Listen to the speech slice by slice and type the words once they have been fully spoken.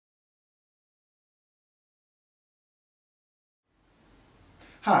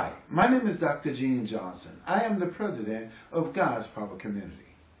Hi, my name is Dr. Gene Johnson. I am the president of God's Power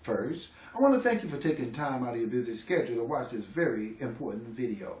Community. First, I want to thank you for taking time out of your busy schedule to watch this very important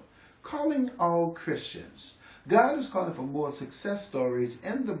video. Calling all Christians. God is calling for more success stories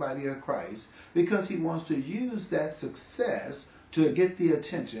in the body of Christ because he wants to use that success to get the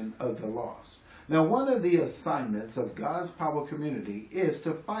attention of the lost. Now, one of the assignments of God's Power Community is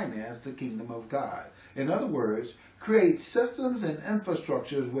to finance the kingdom of God. In other words, create systems and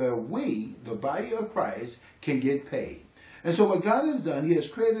infrastructures where we, the body of Christ, can get paid. And so what God has done, he has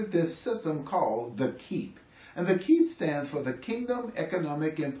created this system called the KEEP. And the KEEP stands for the Kingdom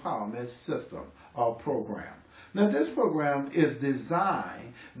Economic Empowerment System or program. Now, this program is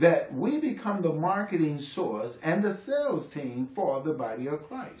designed that we become the marketing source and the sales team for the body of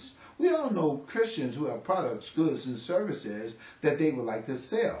Christ. We all know Christians who have products, goods, and services that they would like to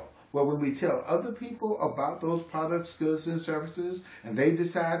sell. Well, when we tell other people about those products, goods, and services, and they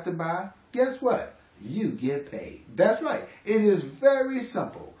decide to buy, guess what? You get paid. That's right. It is very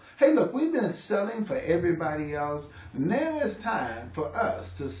simple. Hey, look, we've been selling for everybody else. Now it's time for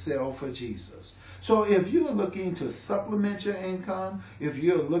us to sell for Jesus. So if you're looking to supplement your income, if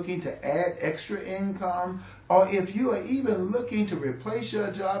you're looking to add extra income, or if you are even looking to replace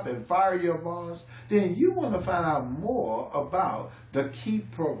your job and fire your boss, then you want to find out more about the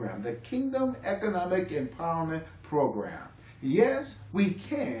KEEP program, the Kingdom Economic Empowerment Program. Yes, we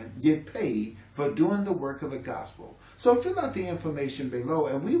can get paid for doing the work of the gospel. So fill out the information below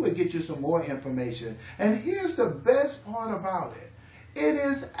and we will get you some more information. And here's the best part about it. It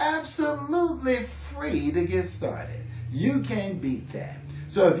is absolutely free to get started. You can't beat that.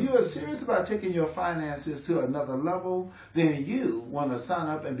 So if you are serious about taking your finances to another level, then you want to sign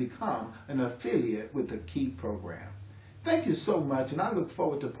up and become an affiliate with the KEEP program. Thank you so much, and I look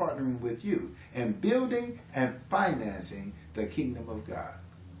forward to partnering with you in building and financing the kingdom of God.